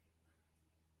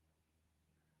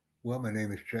Well, my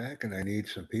name is Jack, and I need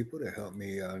some people to help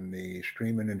me on the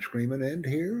streaming and screaming end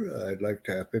here. I'd like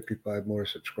to have 55 more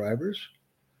subscribers.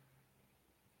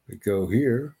 We go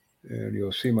here, and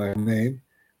you'll see my name.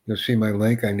 You'll see my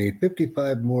link. I need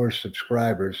 55 more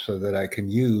subscribers so that I can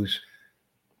use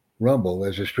Rumble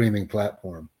as a streaming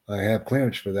platform. I have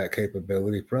clearance for that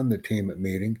capability from the team at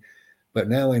Meeting, but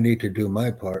now I need to do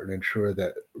my part and ensure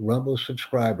that Rumble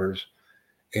subscribers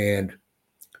and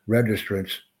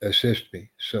registrants assist me.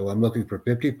 So I'm looking for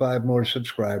 55 more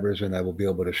subscribers, and I will be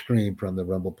able to stream from the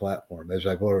Rumble platform, as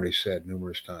I've already said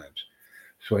numerous times.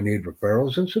 So I need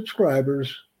referrals and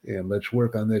subscribers, and let's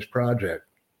work on this project.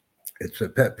 It's a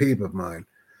pet peeve of mine.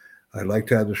 I'd like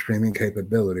to have the streaming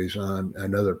capabilities on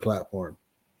another platform,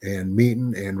 and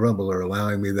Meetin and Rumble are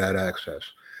allowing me that access.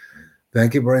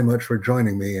 Thank you very much for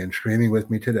joining me and streaming with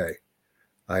me today.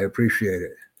 I appreciate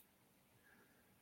it.